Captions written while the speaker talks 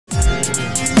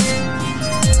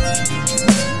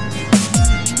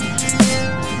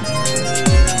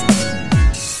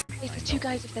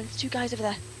guys over there. There's 2 guys over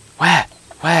there. Where?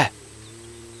 Where?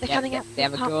 They're coming out. They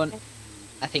have a gun.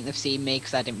 I think they've seen me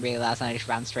because I didn't realise and I just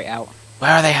ran straight out.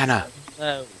 Where are they, Hannah?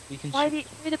 So we can. Why are they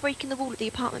breaking the wall at the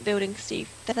apartment building, Steve?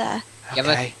 They're there.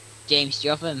 Okay. James, do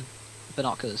you have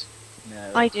binoculars?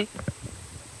 No. I do.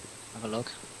 Have a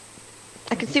look.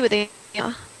 I can see where they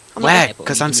are. Where?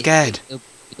 Because I'm scared.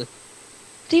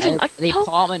 Stephen, The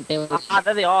apartment building. Ah,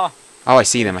 there they are. Oh, I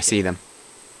see them. I see them.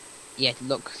 Yeah,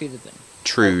 look through the bin.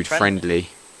 Trude, Friendly. friendly.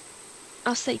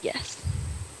 I'll say yes.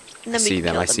 And I then we see can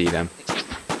them. kill I see them.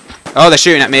 Oh, they're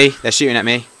shooting at me. They're shooting at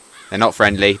me. They're not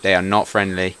friendly. They are not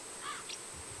friendly.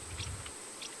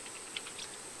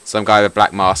 Some guy with a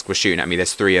black mask was shooting at me.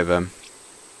 There's 3 of them.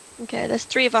 Okay, there's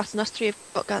 3 of us and us 3 have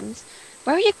got guns.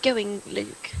 Where are you going,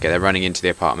 Luke? Okay, they're running into the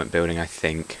apartment building, I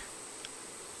think.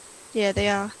 Yeah, they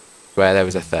are. Where there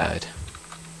was a 3rd.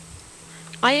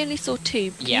 I only saw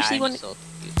 2. Can you see one?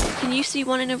 Can you see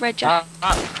one in a red jacket?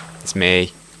 It's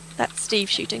me. That's Steve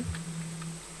shooting.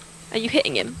 Are you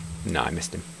hitting him? No, I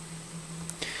missed him.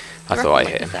 I reckon thought I like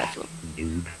hit the him. 3rd floor?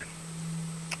 Noob.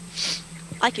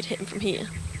 I could hit him from here.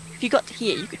 If you got to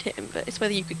here, you could hit him, but it's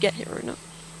whether you could get here or not.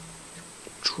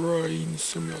 Train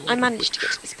simulator. I managed to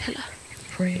get to this pillar.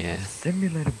 Yeah.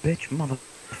 Simulator, bitch,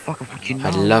 motherfucker, what you know?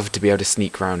 I'd love to be able to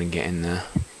sneak around and get in there.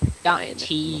 That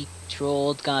T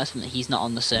trolled guy, he's not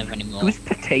on the server anymore. Who's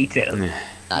potato?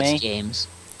 That's Me? James.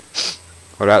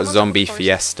 What about I'm on Zombie the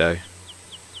forest. Fiesto?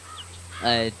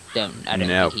 I don't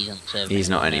No, think he's on the server. He's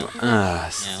not anymore. anywhere.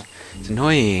 Ah, No. it's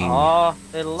annoying. Oh,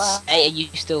 they left. Hey, are you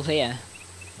still here?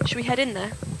 Should we head in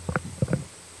there?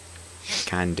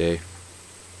 Can do.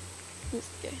 Let's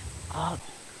go. Oh,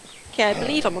 Okay, I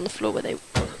believe I'm on the floor where they.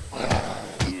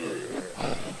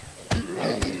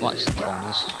 Watch the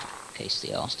corners, in case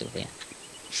they are still here.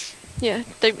 Yeah,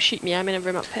 don't shoot me. I'm in a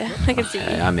room up here. I can see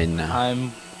Okay, you. I'm in now.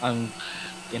 I'm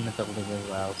in the building as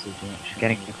well, so you can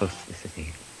Getting close to the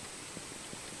city.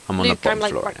 I'm on Luke, the I'm bottom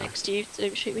like floor right now. next to you, so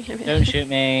don't shoot me. Don't shoot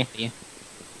me.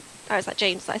 Oh, is that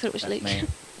James? I thought it was That's Luke. me.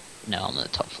 No, I'm on the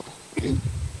top floor.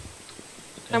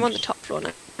 I'm on the top floor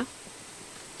now.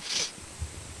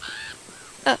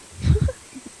 Oh.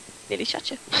 Nearly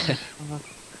shot you.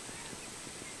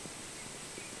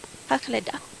 Huckle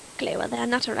duckle when they're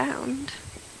not around.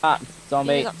 Ah,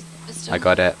 zombie. I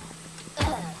got it.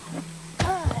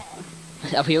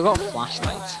 Have you got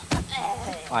flashlights?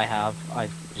 I have.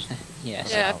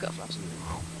 Yes. Yeah, I've got a flash.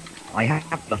 I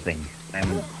have nothing.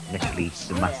 I'm literally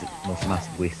the most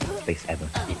massive waste of space ever.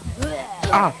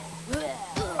 Ah!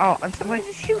 Oh, and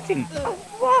someone's shooting! Oh,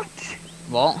 what?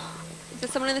 What? Is there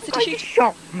someone in the city Guy shooting? just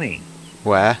shot me!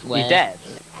 Where? Where? You dead?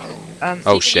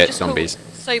 Oh You shit, just called zombies.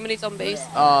 So many zombies.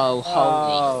 Oh,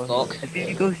 holy fuck. If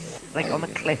you go, like, on the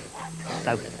cliff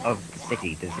south of the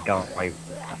city, there's a guy...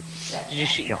 Did you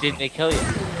shoot? Shot Did me. they kill you?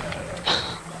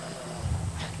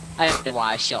 I don't know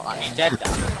why I shot at You him. dead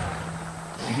now?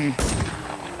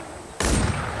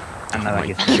 And Oh now I my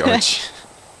guess... gosh.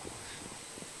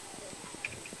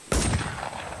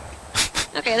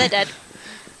 Okay, they're dead.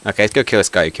 Okay, let's go kill this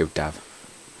guy who killed Dav.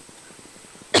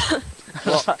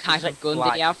 What kind of gun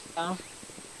did you have now?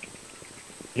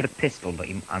 He had a pistol, but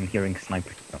I'm hearing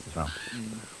sniper shots as well.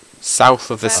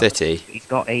 South of the Well- city. He's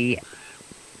got a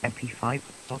MP5.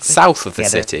 or something. South of the Yeah,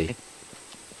 city. Do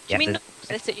Yeah, you mean there's- north of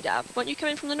the city, Dav? Weren't you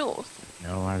coming from the north?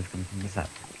 No, I was coming from the south.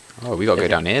 Oh, we gotta go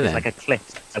down here There's then. like a cliff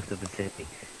south of the city.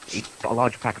 He's got a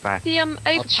large pack of back. The I'll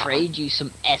overpass. trade you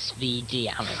some SVD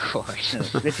ammo for it.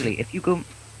 No, literally, if you go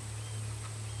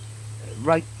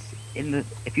right in the,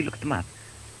 if you look at the map,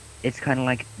 it's kind of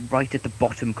like right at the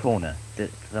bottom corner.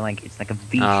 Like it's like a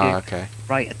V shape. Oh, okay.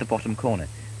 Right at the bottom corner.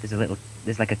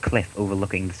 There's like a cliff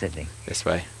overlooking the city. This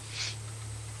way.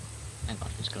 Hang on,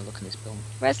 I'm just gonna look in this building.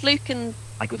 Where's Luke and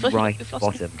Like we've lost, right we've lost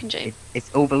bottom. Luke and James? It's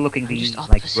overlooking I'm the just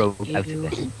like opposite road out of you.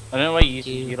 it. I don't know where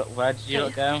you look. Where did you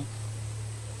look go?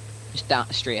 Just down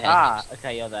the street ahead. Ah,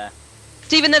 okay, you're there.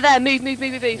 Stephen, they're there. Move, move,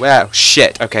 move, move, move. Where?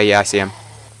 Shit. Okay, yeah, I see him.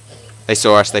 They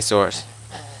saw us. They saw us.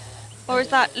 Or is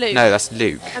that Luke? No, that's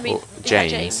Luke. I mean, or is that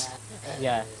James. James?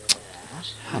 Yeah.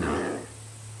 Hannah.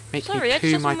 Make Sorry, me I just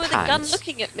poo saw my someone with a gun pants.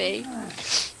 looking at me.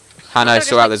 Hannah, Sorry,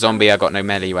 sort out just the zombie. I got no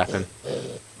melee weapon.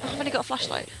 I've only got a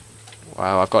flashlight.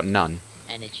 Wow, I've got none.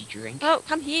 Energy drink. Oh,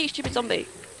 come here, you stupid zombie.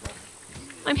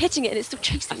 I'm hitting it and it's still I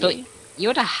chasing thought me. you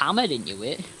had a hammer, didn't you,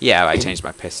 Wit? Yeah, I changed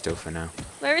my pistol for now.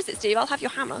 Where is it, Steve? I'll have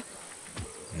your hammer.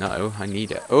 No, I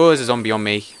need it. Oh, there's a zombie on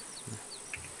me.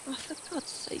 Oh, for God's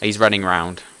sake. He's running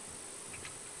round.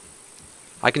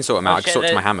 I can sort him out. I can sort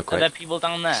to my hammer Are there quick. people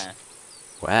down there?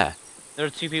 Where? There are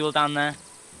 2 people down there.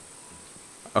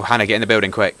 Oh, Hannah, get in the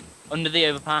building quick. Under the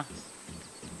overpass.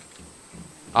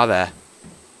 Are there?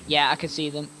 Yeah, I can see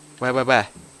them. Where?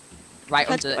 Right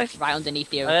I've had under, right underneath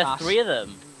the Oh, there's overpass. 3 of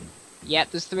them.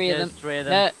 Yep, there's 3 of There's them. 3 of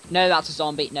them. No, that's a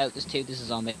zombie. No, there's 2. There's a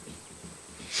zombie.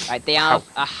 Right, they have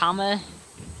a hammer.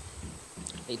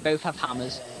 They both have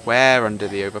hammers. Where under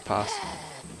the overpass?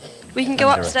 We can go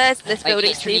Under it. upstairs to this Like, building,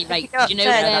 literally, Steve. like, We can go do you know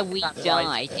upstairs. where we That's died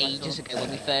right. ages ago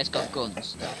when we first got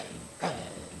guns?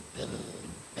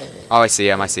 Oh, I see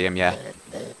him. I see him. Yeah.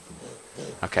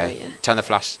 Okay. Oh, yeah. Turn the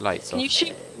flashlights Can off. you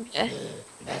shoot them? Yeah.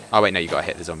 Oh wait, no, you gotta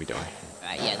hit the zombie door.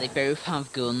 Right, yeah, they both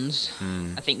have guns.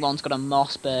 Hmm. I think one's got a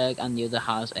Mossberg and the other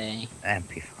has a...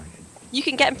 MP5. You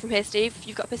can get him from here, Steve.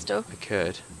 You've got a pistol. I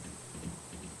could.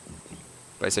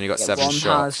 But it's only got Yeah, 7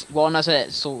 shots. one has an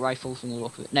assault rifle from the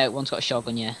look of it. No, one's got a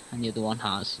shotgun, yeah, and the other one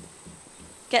has.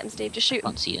 Get him, Steve. Just shoot him.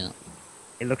 Can't see it.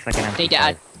 It looks like an They MP5.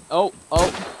 died. Oh,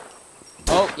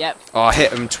 yep. Oh, I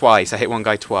hit him twice. I hit one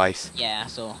guy twice. Yeah, I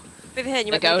saw. Over here, and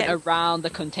you They're might be able to going get him. around the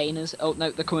containers. Oh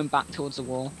no, they're coming back towards the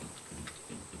wall.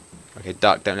 Okay,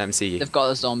 duck. Don't let him see you. They've got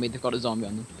a zombie. They've got a zombie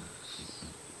on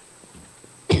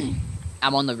them.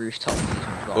 I'm on the rooftop.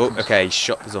 Oh, okay. He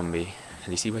shot the zombie. At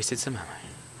least he wasted some ammo.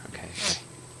 Okay.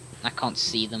 I can't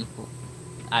see them, but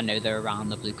I know they're around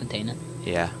the blue container.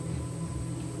 Yeah.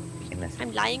 In this.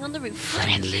 I'm lying on the roof.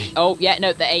 Friendly. Oh yeah,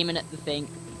 no, they're aiming at the thing.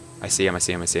 I see him. I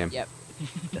see him. I see him. Yep.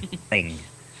 Thing.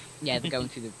 Yeah, they're going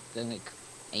through the. They're like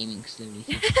aiming slowly.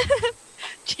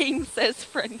 James says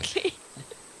friendly.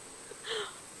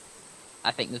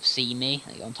 I think they've seen me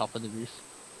like, on top of the roof.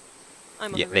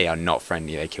 I'm on Yeah, the they roof. are not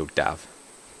friendly. They killed Dav.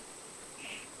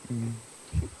 I'm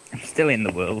still in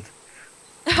the world.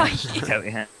 So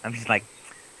yeah, I'm just like,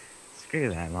 screw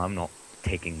that. I'm not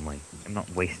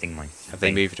wasting my space. Have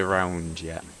they moved around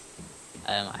yet?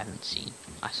 I haven't seen.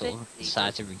 I sort of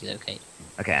decided to relocate.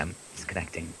 Okay, I'm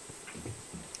disconnecting.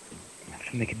 I have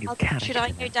to make a new Should character.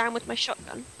 I go down with my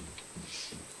shotgun?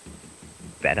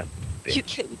 Better. You Bitch.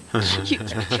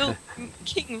 killed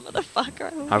King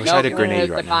motherfucker. I wish I had a No, grenade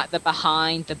they're right now. They're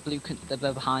behind the blue.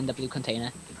 They're behind the blue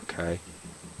container. Okay.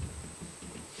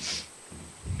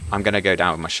 I'm gonna go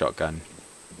down with my shotgun.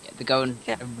 Yeah, they're going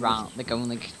Yeah. around. They're going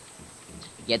like.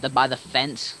 Yeah, they're by the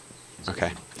fence.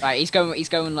 Okay. Right, he's going. He's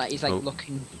going like he's like Oh.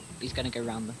 looking. He's gonna go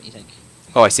around them. He's like.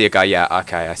 Oh, I see a guy. Yeah.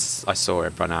 Okay. I saw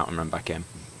it run out and run back in.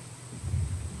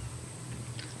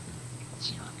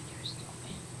 "See how I can do is stop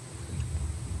me."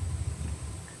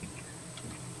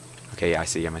 Okay. Yeah. I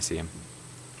see him. I see him.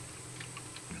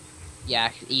 Yeah,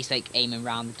 he's like aiming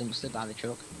around the dumpster by the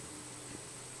truck.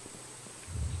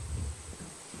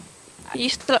 Are you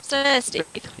still upstairs, Steve?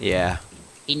 Yeah.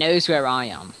 He knows where I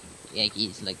am. Yeah,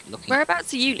 he's like looking.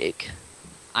 Whereabouts are you, Luke?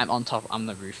 I'm on top. I'm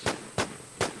the roof.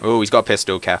 Oh, he's got a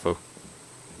pistol. Careful.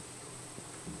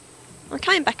 I'm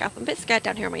coming back up. I'm a bit scared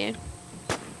down here on my own.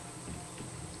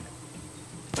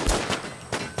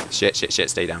 Shit. Shit. Shit.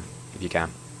 Stay down if you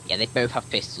can. Yeah, they both have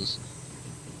pistols.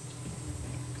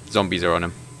 Zombies are on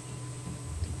him.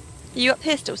 Are you up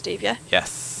here still, Steve? Yeah.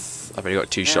 Yes. I've only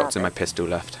got 2 shots in my pistol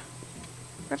left.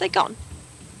 Where have they gone?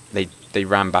 They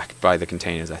ran back by the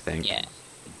containers, I think. Yeah.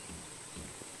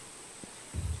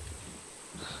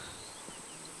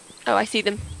 Oh, I see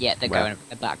them. Yeah, they're Where? going in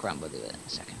the background. We'll do it in a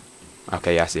second.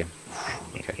 Okay. Yeah. I see him.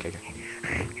 Okay. Okay.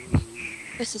 Okay.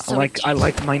 This is I so.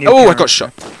 like my new. Oh, I character. got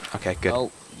shot. Okay. Good.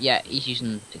 Oh, yeah, he's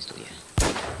using the pistol.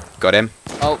 Yeah. Got him.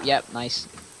 Oh, yep, nice.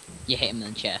 You hit him in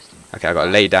the chest. Okay. I got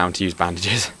to lay down to use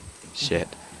bandages. Shit.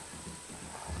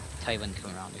 Tell you when to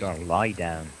come around. Gotta lie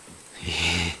down.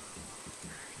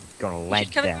 Gotta You lie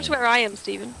should come down. to where I am,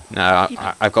 Stephen. No,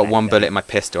 People- I've got 1 Back bullet down. in my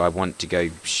pistol. I want to go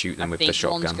shoot them I with think the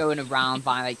one's shotgun. going around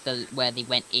by like the where they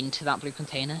went into that blue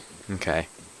container. Okay.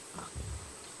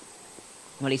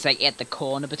 Well, he's like at the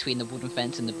corner between the wooden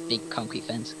fence and the big concrete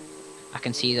fence. I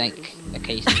can see like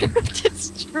occasionally.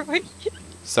 Destroy.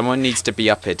 Someone needs to be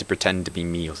up here to pretend to be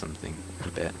me or something. A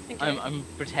bit. Okay. I'm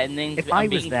pretending If to be, I I'm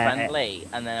was being there- friendly,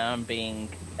 and then I'm being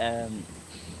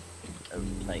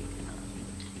like.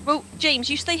 Well, James,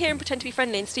 you stay here and pretend to be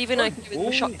friendly, and Stephen and I can do it with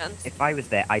the shotguns. If I was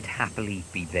there, I'd happily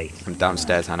be bait. I'm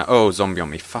downstairs, Hannah. Oh, zombie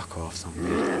on me. Fuck off,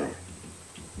 zombie.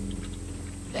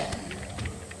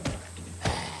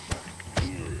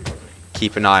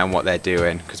 Keep an eye on what they're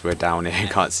doing, because we're down here and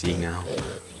can't see now.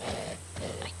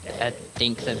 I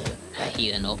think they're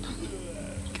healing up.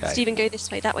 Okay. Stephen, go this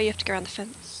way. That way you have to go around the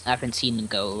fence. I haven't seen them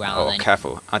go around. Oh, any-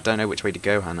 careful. I don't know which way to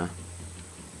go, Hannah.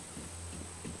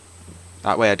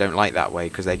 That way I don't like that way,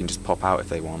 because they can just pop out if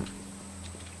they want.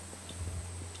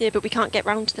 Yeah, but we can't get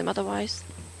round to them otherwise.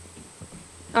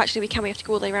 Oh, actually, we can. We have to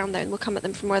go all the way around there, and we'll come at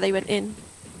them from where they went in.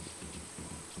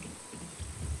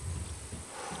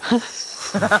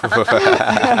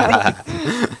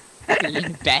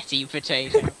 You Betty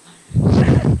potato.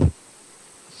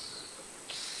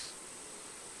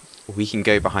 We can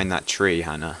go behind that tree,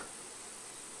 Hannah.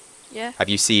 Yeah. Have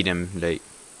you seen him, Luke?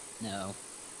 No.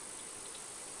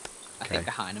 I Okay. think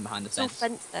behind him, behind the It's all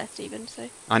fence. fence there, Stephen, so...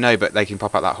 I know, but they can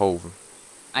pop out that hole.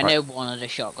 I Right. know one had a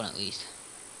shotgun at least.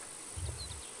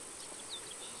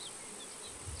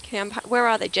 Okay, where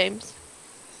are they, James?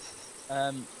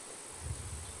 I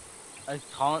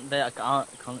can't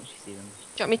actually see them.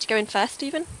 Do you want me to go in first,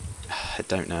 Stephen? I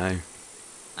don't know.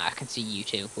 I can see you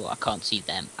two, but I can't see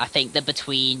them. I think they're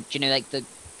between, do you know, like the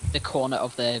corner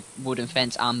of the wooden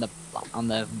fence and the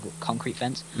concrete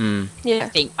fence. Hmm. Yeah.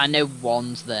 I know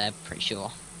one's there, pretty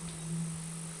sure.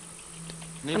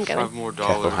 Need I'm going. $5 more.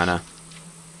 Careful, Hannah.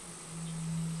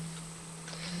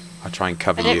 I'll try and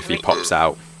cover I you don't if he really- pops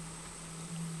out.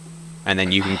 And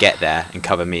then you can get there and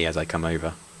cover me as I come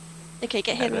over. Okay,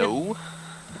 get him. Hello?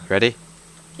 Ready?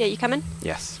 Yeah, you coming?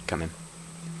 Yes, come in.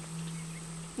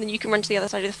 Then you can run to the other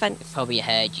side of the fence. Probably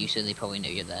heard you, so they probably know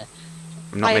you're there.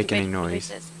 I'm not I haven't making any made noise.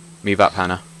 noises. Move up,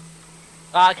 Hannah.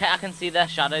 Oh, okay, I can see their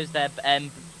shadows there.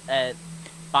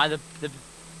 By the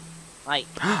like.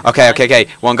 Okay.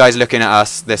 One guy's looking at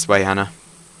us this way, Hannah.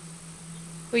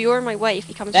 Well, you're in my way if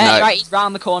he comes There, No. right, he's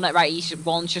round the corner. Right,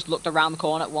 one's just looked around the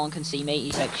corner. One can see me.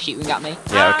 He's like shooting at me.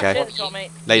 Yeah, okay. Shit, they got me.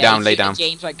 Lay Yeah, down, he's lay shooting down. at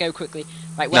James, right, go quickly.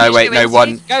 Right, when No, you wait, go no, in, one,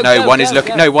 James, go, no, go, one go, is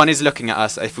looking. go. No, one is looking at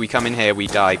us. If we come in here, we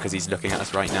die because he's looking at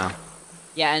us right now.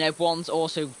 Yeah, and one's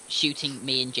also shooting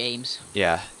me and James.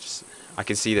 Yeah, I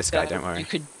can see this guy. Don't You worry.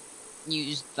 could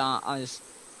use that as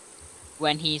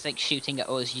when he's like shooting at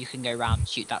us. You can go round and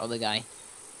shoot that other guy.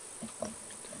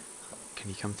 Can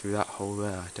he come through that hole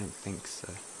there? I don't think so.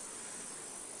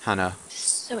 Hannah,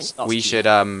 So in- Stop we shooting.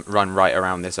 should run right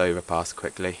around this overpass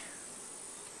quickly.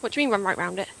 What do you mean run right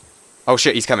round it? Oh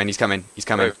shit, he's coming.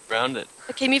 Right around it.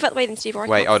 Okay, move out the way then, Steve. Or I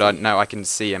Wait, can't hold see. on. No, I can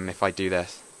see him if I do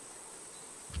this.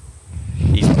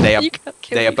 They are You can't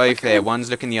kill they are me, both fucker. here. One's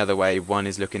looking the other way. One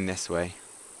is looking this way.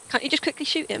 Can't you just quickly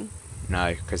shoot him?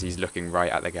 No, because he's looking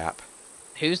right at the gap.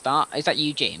 Who's that? Is that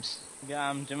you, James? Yeah,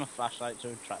 I'm doing a flashlight to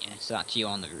attract Yeah, them. so that's you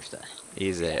on the roof there.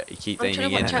 Is it? He keeps I'm aiming trying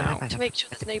to in watch and out out. to make sure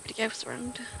there's nobody else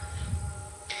around.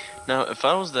 Now, if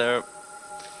I was there,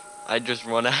 I'd just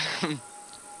run at him.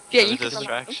 Yeah, as you a can run at them.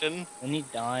 distraction. When you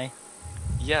die.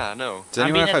 Yeah, no. Does I'm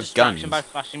anyone being a have guns? distraction by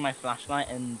flashing my flashlight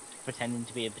and pretending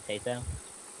to be a potato.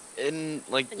 In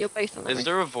like, And you're both on the is roof.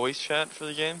 there a voice chat for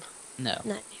the game? No.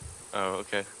 No. Oh,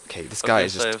 okay. Okay, this I guy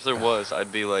was is gonna just. say, if there was,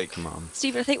 I'd be like, Come on.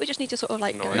 Stephen, I think we just need to sort of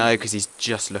like go. No, because he's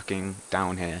just looking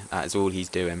down here. That is all he's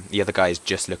doing. The other guy is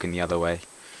just looking the other way.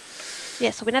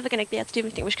 Yeah, so we're never going to be able to do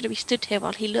anything. We're just going to be stood here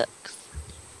while he looks.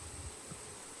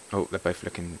 Oh, they're both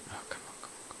looking. Oh, come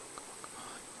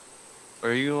on.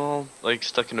 are you all like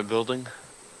stuck in a building?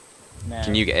 No.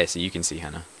 Can you get here so you can see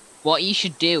Hannah? What you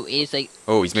should do is like.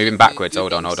 Oh, he's moving keep backwards.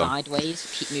 Hold moving on.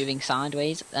 Sideways. Keep moving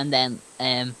sideways, and then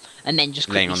just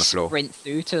quickly Laying on the floor. sprint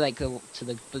through to like the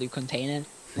blue container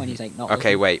when he's like not.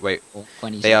 Okay, looking, wait. or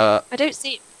when he's They are. I don't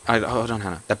see him. Hold on,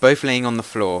 Hannah. They're both laying on the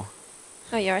floor.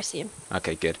 Oh, yeah, I see him.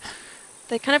 Okay, good.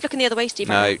 They're kind of looking the other way, Steve.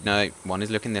 No, no. One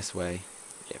is looking this way.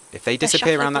 If they disappear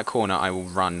shuffling. around that corner, I will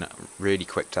run really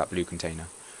quick to that blue container.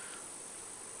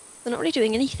 They're not really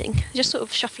doing anything. They're just sort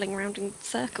of shuffling around in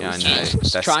circles. Yeah, I know.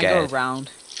 Just They're try and scared. go around.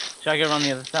 Should I go around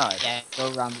the other side? Yeah, go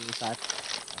around the other side.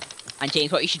 And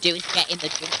James, what you should do is get in the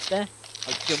dumpster,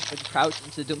 like jump and crouch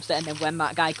into the dumpster, and then when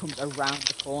that guy comes around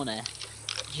the corner,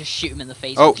 you just shoot him in the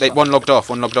face. Oh, with a one logged off.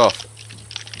 One logged off.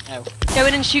 shotgun. Go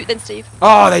in and shoot then, Steve.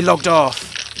 Oh, they logged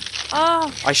off.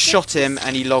 Oh, I shot him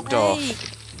and he logged off.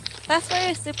 That's why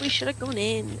I said we should have gone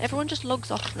in. Everyone just logs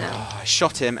off now. Oh, I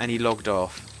shot him and he logged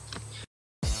off.